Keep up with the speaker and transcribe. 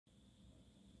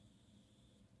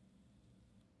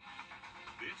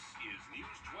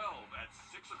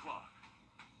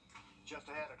Just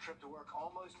ahead, a trip to work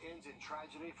almost ends in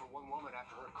tragedy for one woman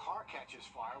after her car catches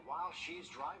fire while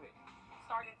she's driving.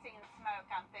 Started seeing smoke,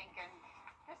 I'm thinking,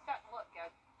 this doesn't look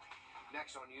good.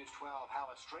 Next on News 12,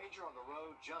 how a stranger on the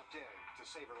road jumped in to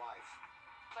save her life.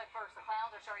 But first, the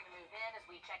clouds are starting to move in as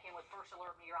we check in with First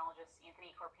Alert meteorologist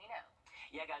Anthony Corpino.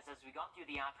 Yeah, guys, as we gone through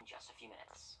the app in just a few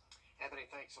minutes. Anthony,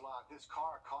 thanks a lot. This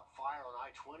car caught fire on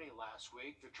I-20 last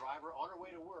week. The driver on her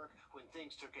way to work when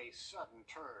things took a sudden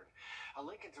turn. A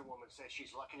Lincolnton woman says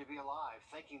she's lucky to be alive,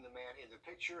 thanking the man in the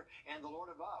picture and the Lord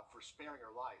above for sparing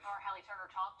her life. Our Hallie Turner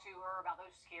talked to her about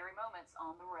those scary moments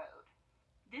on the road.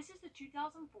 This is the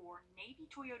 2004 Navy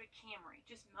Toyota Camry,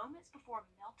 just moments before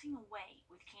melting away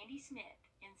with Candy Smith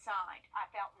inside. I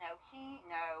felt no heat,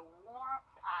 no warmth.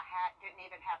 Didn't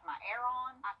even have my air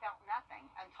on. I felt nothing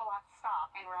until I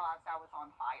stopped and realized I was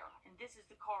on fire. And this is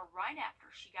the car right after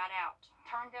she got out.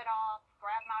 Turned it off,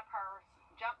 grabbed my purse,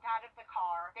 jumped out of the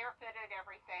car, barefooted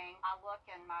everything. I look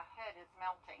and my hood is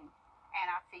melting and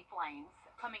I see flames.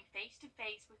 Coming face to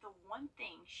face with the one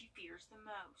thing she fears the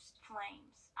most,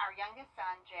 flames. Our youngest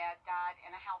son, Jed, died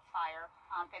in a house fire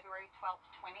on February 12th,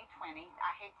 2020.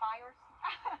 I hate fires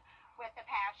with a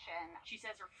passion. She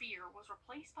says her fear was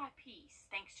replaced by peace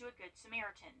thanks to a good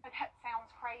Samaritan. That sounds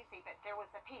crazy, but there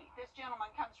was a peace. This gentleman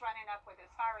comes running up with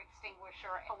his fire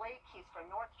extinguisher. He's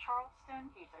from North Charleston.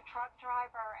 He's a truck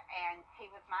driver, and he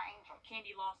was my angel.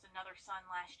 Candy lost another son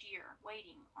last year,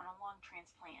 waiting on a lung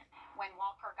transplant. When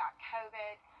Walker got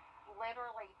COVID,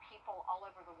 literally people all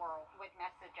over the world would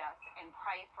message us and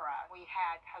pray for us. We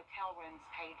had hotel rooms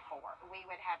paid for. We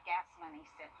would have gas money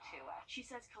sent to us. She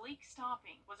says Khalik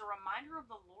stopping was a reminder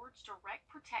of the Lord's direct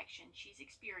protection she's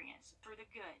experienced through the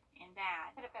good and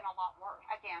bad. It could have been a lot worse.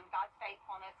 Again, God's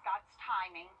faithfulness, God's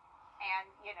timing,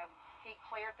 and, he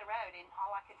cleared the road, and all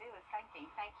I could do is thank him.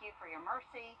 Thank you for your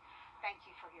mercy. Thank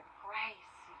you for your grace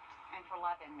and for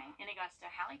loving me. In Augusta,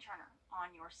 Hallie Turner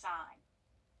on your side.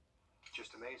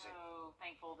 Just amazing. So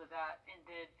thankful that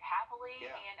ended happily.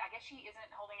 Yeah. And I guess she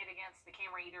isn't holding it against the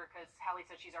Camry either because Hallie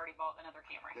said she's already bought another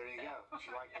Camry. There you go.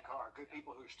 She liked the car. Good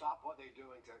people who stop what they're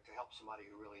doing to help somebody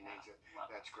who really needs it.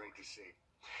 That's great to see.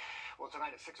 Well,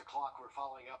 tonight at 6 o'clock, we're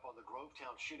following up on the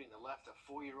Grovetown shooting that left a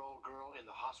 4-year-old girl in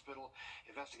the hospital.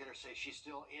 Investigators say she's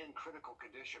still in critical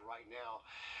condition right now.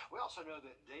 We also know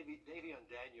that Davion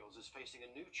Daniels is facing a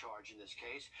new charge in this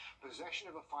case, possession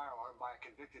of a firearm by a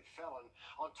convicted felon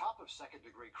on top of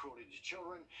second-degree cruelty to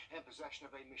children and possession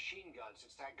of a machine gun,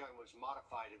 since that gun was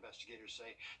modified, investigators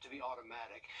say, to be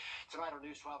automatic. Tonight on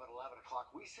News 12 at 11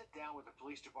 o'clock, we sit down with the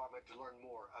police department to learn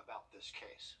more about this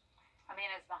case. A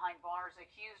man is behind bars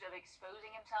accused of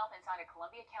exposing himself inside a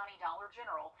Columbia County Dollar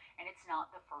General, and it's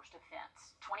not the first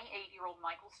offense. 28-year-old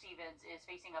Michael Stevens is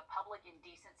facing a public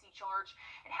indecency charge.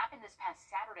 It happened this past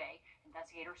Saturday.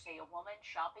 Investigators say a woman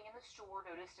shopping in the store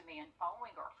noticed a man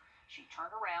following her. She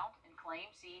turned around and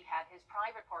claims he had his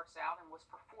private parts out and was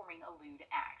performing a lewd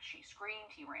act. She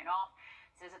screamed. He ran off.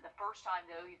 Says that the first time,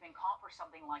 though, he's been caught for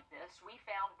something like this. We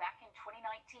found back in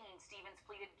 2019, Stevens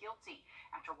pleaded guilty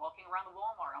after walking around the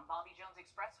Walmart on Bobby Jones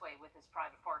Expressway with his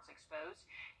private parts exposed.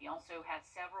 He also has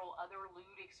several other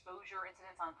lewd exposure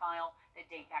incidents on file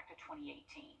that date back to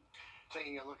 2018.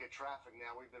 Taking a look at traffic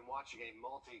now, we've been watching a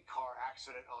multi-car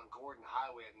accident on Gordon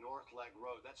Highway at North Leg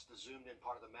Road. That's the zoomed-in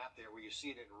part of the map there where you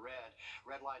see it in red.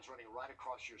 Red line's running right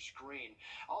across your screen.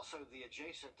 Also, the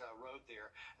adjacent road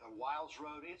there, Wiles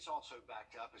Road, it's also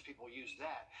backed up as people use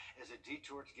that as a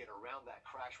detour to get around that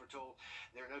crash. We're told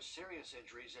there are no serious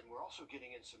injuries, and we're also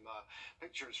getting in some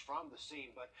pictures from the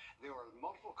scene, but there were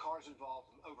multiple cars involved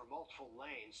over multiple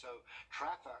lanes, so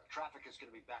traffic is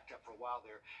going to be backed up for a while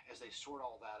there as they sort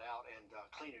all that out and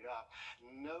clean it up.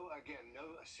 No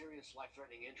serious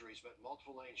life-threatening injuries, but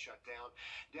multiple lanes shut down.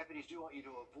 Deputies do want you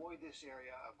to avoid this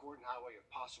area of Gordon Highway if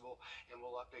possible, and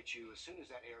we'll update you as soon as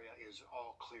that area is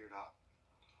all cleared up.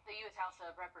 The U.S. House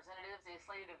of Representatives is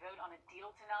slated to vote on a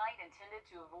deal tonight intended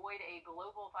to avoid a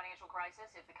global financial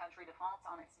crisis if the country defaults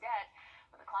on its debt,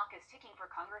 but the clock is ticking for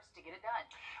Congress to get it done.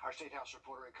 Our State House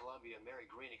reporter in Columbia, Mary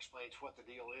Green, explains what the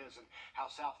deal is and how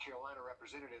South Carolina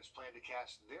representatives plan to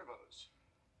cast their votes.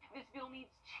 This bill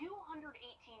needs 218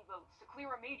 votes to clear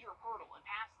a major hurdle and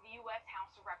pass the U.S.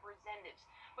 House of Representatives.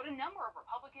 But a number of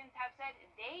Republicans have said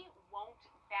they won't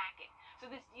back it.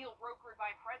 So this deal, brokered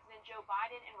by President Joe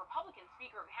Biden and Republican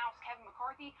Speaker of the House Kevin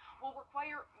McCarthy, will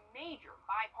require major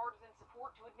bipartisan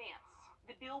support to advance.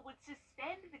 The bill would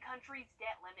suspend the country's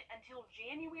debt limit until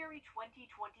January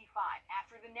 2025,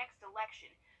 after the next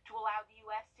election, to allow the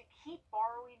U.S. to keep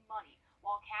borrowing money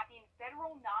while capping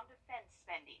federal non-defense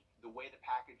spending. The way the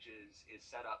package is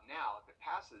set up now, if it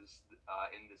passes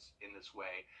in this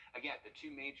way, again, the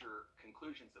two major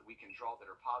conclusions that we can draw that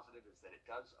are positive is that it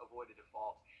does avoid a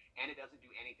default, and it doesn't do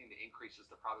anything that increases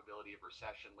the probability of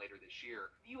recession later this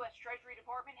year. The U.S. Treasury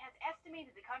Department has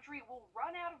estimated the country will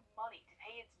run out of money to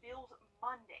pay its bills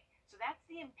Monday. So that's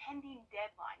the impending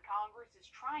deadline Congress is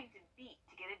trying to beat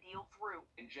to get a deal through.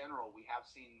 In general, we have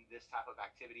seen this type of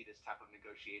activity, this type of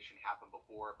negotiation happen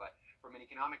before, but from an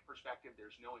economic perspective,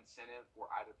 there's no incentive for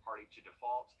either party to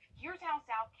default. Here's how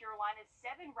South Carolina's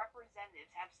 7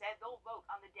 representatives have said they'll vote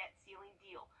on the debt ceiling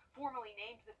deal, formerly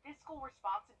named the Fiscal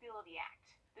Responsibility Act.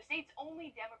 The state's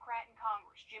only Democrat in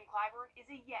Congress, Jim Clyburn, is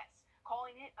a yes,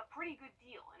 calling it a pretty good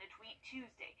deal in a tweet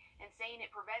Tuesday and saying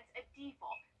it prevents a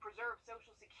default, preserves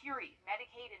Social Security,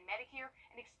 Medicaid, and Medicare,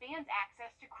 and expands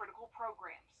access to critical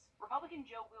programs. Republican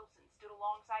Joe Wilson stood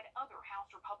alongside other House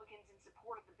Republicans in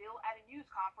support of the bill at a news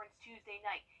conference Tuesday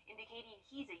night, indicating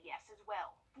he's a yes as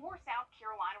well. 4 South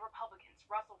Carolina Republicans,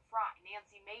 Russell Fry,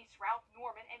 Nancy Mace, Ralph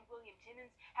Norman, and William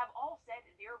Timmons, have all said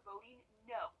they're voting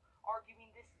no,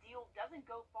 arguing this deal doesn't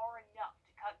go far enough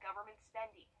to cut government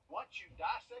spending. Once you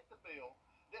dissect the bill,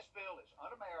 this bill is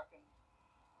un-American.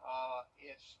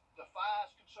 It defies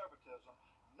conservatism.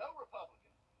 No Republican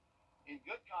in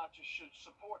good conscience should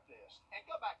support this. And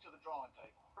go back to the drawing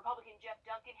table. Republican Jeff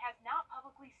Duncan has not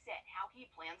publicly said how he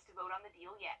plans to vote on the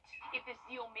deal yet. If this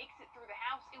deal makes it through the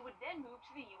House, it would then move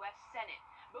to the U.S. Senate.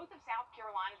 Both of South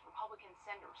Carolina's Republican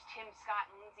senators, Tim Scott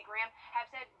and Lindsey Graham, have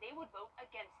said they would vote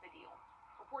against the deal.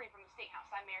 Reporting from the State House,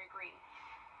 I'm Mary Green.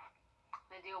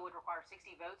 The deal would require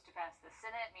 60 votes to pass the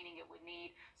Senate, meaning it would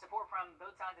need support from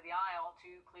both sides of the aisle to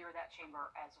clear that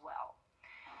chamber as well.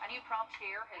 A new prompt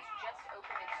care has just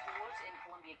opened its doors in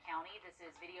Columbia County. This is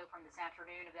video from this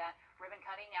afternoon of that ribbon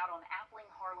cutting out on Appling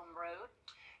Harlem Road.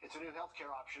 It's a new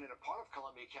healthcare option in a part of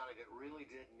Columbia County that really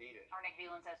did need it. Our Nick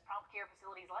Veland says prompt care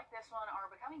facilities like this one are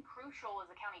becoming crucial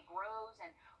as the county grows and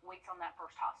waits on that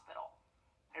first hospital.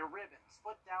 A ribbon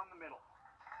split down the middle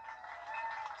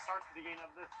starts the beginning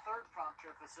of the 3rd prompt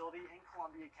care facility in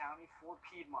Columbia County for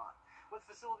Piedmont, with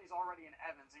facilities already in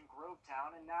Evans and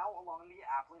Grovetown and now along the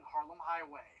Appling-Harlem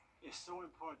Highway. It's so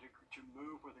important to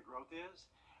move where the growth is.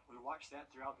 We watch that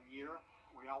throughout the year.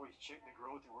 We always check the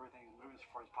growth and where everything is moving as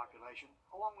far as population.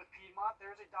 Along with Piedmont,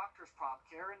 there's a doctor's prompt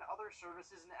care and other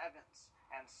services in Evans,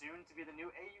 and soon to be the new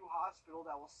AU hospital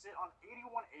that will sit on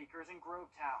 81 acres in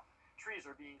Grovetown. Trees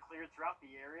are being cleared throughout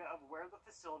the area of where the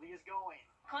facility is going.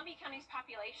 Columbia County's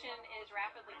population is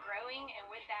rapidly growing, and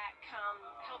with that come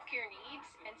healthcare needs,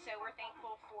 and so we're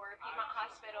thankful for Piedmont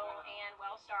Hospital and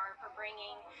Wellstar for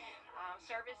bringing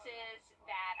services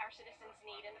that our citizens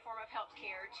need in the form of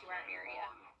healthcare to our area.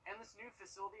 And this new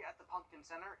facility at the Pumpkin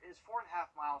Center is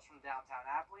 4.5 miles from downtown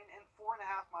Appling and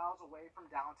 4.5 miles away from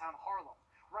downtown Harlem,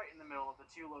 right in the middle of the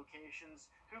two locations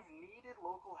who've needed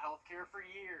local healthcare for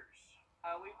years.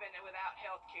 We've been without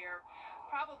health care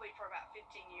probably for about 15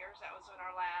 years. That was when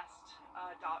our last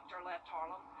doctor left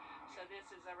Harlem. So this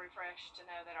is a refresh to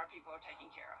know that our people are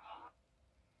taken care of.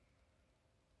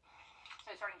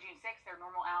 So starting June 6th, their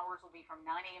normal hours will be from 9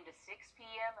 a.m. to 6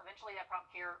 p.m. Eventually, that prompt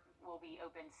care will be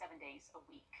open 7 days a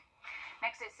week.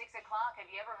 Next at 6 o'clock, have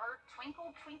you ever heard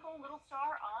Twinkle, Twinkle, Little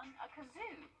Star on a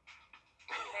kazoo?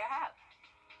 There I have.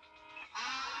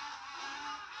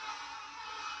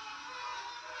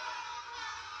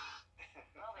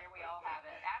 Well, there we all have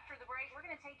it. After the break, we're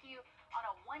going to take you on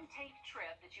a one-take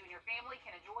trip that you and your family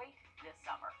can enjoy this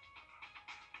summer.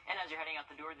 And as you're heading out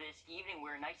the door this evening,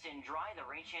 we're nice and dry. The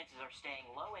rain chances are staying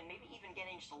low and maybe even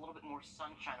getting just a little bit more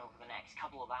sunshine over the next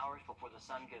couple of hours before the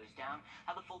sun goes down.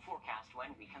 Have the full forecast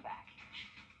when we come back.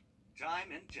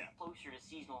 Time and temp. Closer to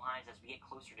seasonal highs as we get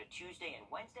closer to Tuesday and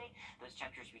Wednesday. Those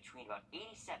temperatures between about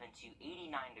 87 to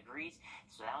 89 degrees.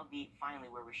 So that'll be finally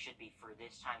where we should be for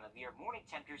this time of year. Morning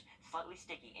temperatures slightly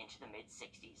sticky into the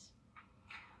mid-60s.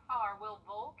 Our Will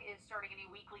Volk is starting a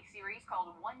new weekly series called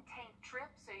One Tank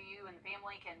Trip, so you and the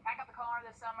family can pack up the car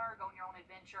this summer, go on your own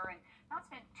adventure, and not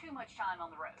spend too much time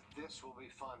on the road. This will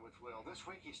be fun with Will. This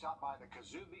week he stopped by the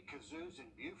Kazubi Kazoos in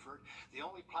Beaufort, the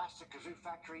only plastic kazoo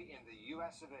factory in the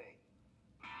U.S. of A.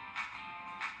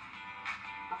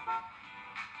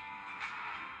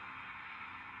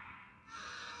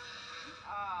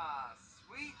 Ah,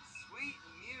 sweet, sweet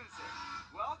music.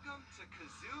 Welcome to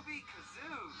Kazubi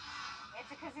Kazoos. It's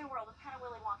a kazoo world. It's kind of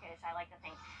Willy Wonka-ish, I like to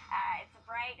think. It's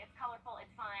bright, it's colorful,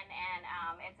 it's fun, and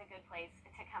it's a good place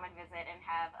to come and visit and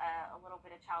have a little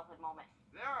bit of childhood moment.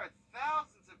 There are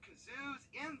thousands of kazoos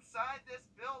inside this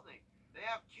building. They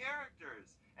have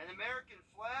characters, an American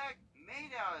flag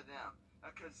made out of them,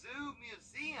 a kazoo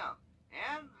museum,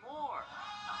 and more.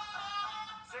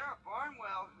 Sarah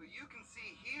Barnwell, who you can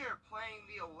see here playing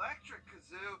the electric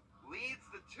kazoo, leads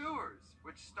the tours,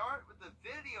 which start with a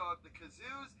video of the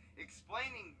kazoos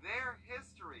explaining their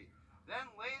history. Then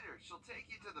later, she'll take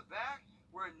you to the back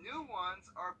where new ones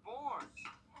are born.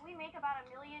 We make about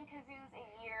 1 million kazoos a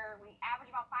year. We average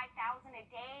about 5,000 a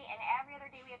day, and every other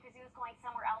day we have kazoos going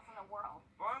somewhere else in the world.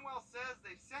 Barnwell says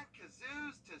they've sent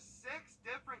kazoos to 6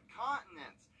 different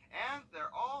continents, and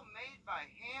they're all made by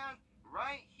hand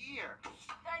right here.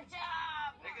 Good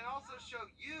job! They can also show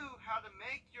you how to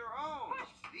make your own.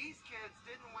 These kids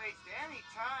didn't waste any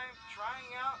time trying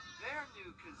out their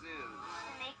new kazoos.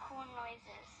 They make cool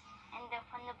noises, and they're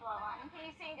fun to blow on. Can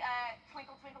you sing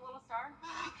Twinkle Twinkle Little Star?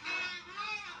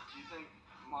 Do you think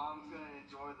Mom's gonna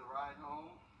enjoy the ride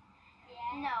home?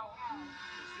 No.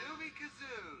 Kazooie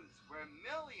Kazoos, where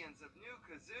millions of new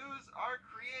kazoos are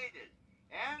created,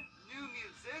 and new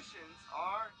musicians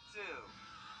are too.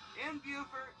 In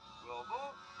Beaufort, Will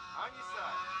Volk, on your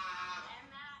side.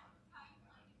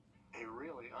 A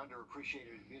really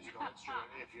underappreciated musical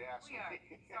instrument, if you ask We me. are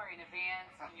sorry in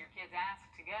advance when your kids ask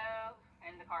to go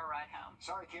and the car ride home.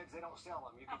 Sorry, kids, they don't sell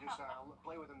them. You can just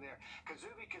play with them there.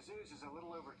 Kazooie Kazoos is a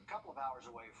little over a couple of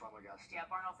hours away from Augusta. Yeah,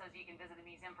 Barnwell says you can visit the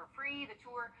museum for free. The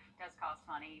tour does cost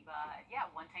money, but yeah,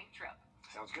 one-tank trip.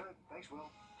 Sounds good. Thanks, Will.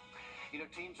 You know,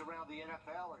 teams around the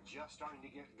NFL are just starting to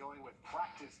get going with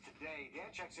practice today. Dan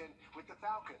checks in with the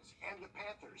Falcons and the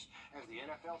Panthers as the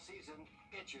NFL season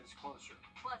inches closer.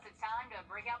 Plus, it's time to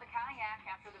break out the kayak.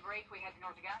 After the break, we head to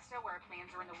North Augusta, where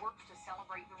plans are in the works to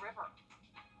celebrate the river.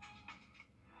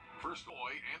 First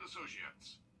Boy and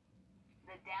Associates.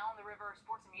 The Down the River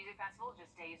Sports and Music Festival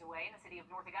just days away in the city of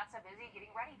North Augusta, busy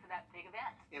getting ready for that big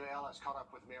event. ML has caught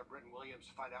up with Mayor Britton Williams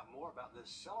to find out more about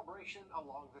this celebration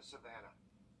along the Savannah.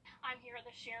 I'm here at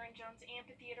the Sharon Jones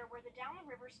Amphitheater where the Down the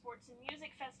River Sports and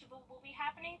Music Festival will be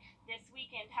happening this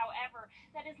weekend. However,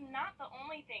 that is not the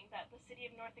only thing that the City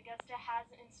of North Augusta has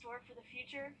in store for the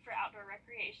future for outdoor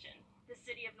recreation. The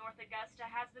City of North Augusta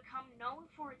has become known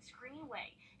for its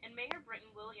greenway, and Mayor Britton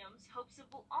Williams hopes it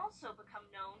will also become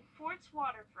known for its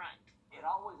waterfront. It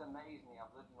always amazed me.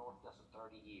 I've lived in North Augusta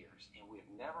 30 years, and we've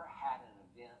never had an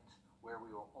event where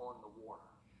we were on the water.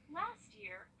 Last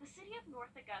year, the City of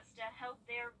North Augusta held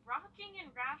their Rocking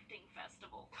and Rafting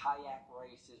Festival. Kayak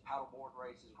races, paddleboard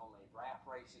races, homemade raft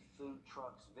races, food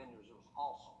trucks, vendors. It was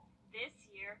awesome. This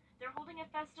year, they're holding a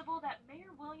festival that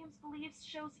Mayor Williams believes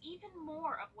shows even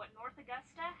more of what North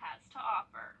Augusta has to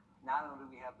offer. Not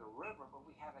only do we have the river, but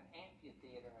we have an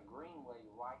amphitheater and a greenway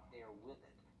right there with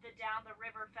it. The Down the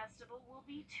River Festival will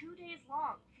be 2 days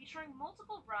long, featuring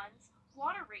multiple runs,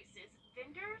 water races,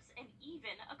 vendors, and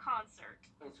even a concert.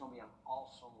 It's going to be an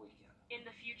awesome weekend. In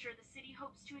the future, the city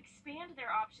hopes to expand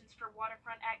their options for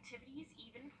waterfront activities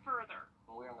even further.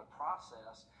 We're in the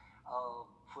process of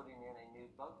putting in a new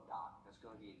boat dock that's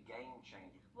going to be a game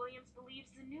changer. Williams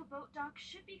believes the new boat dock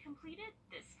should be completed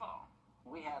this fall.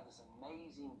 We have this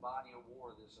amazing body of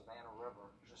water, the Savannah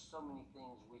River. There's just so many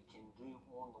things we can do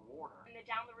on the water. And the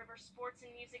Down the River Sports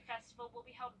and Music Festival will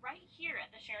be held right here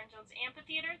at the Sharon Jones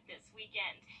Amphitheater this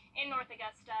weekend. In North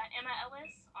Augusta, Emma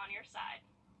Ellis on your side.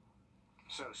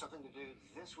 So something to do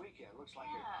this weekend. Looks like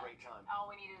a great time. All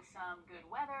we need is some good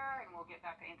weather, and we'll get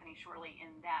back to Anthony shortly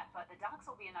in that. But the docks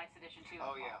will be a nice addition too.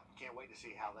 Oh yeah, can't wait to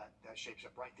see how that shapes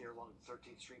up right there along the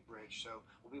 13th Street Bridge. So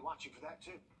we'll be watching for that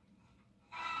too.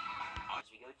 As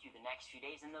we go through the next few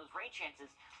days, and those rain chances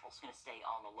also going to stay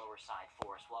on the lower side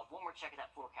for us. We'll have one more check of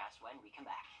that forecast when we come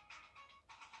back.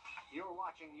 You're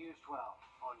watching News 12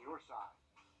 on your side.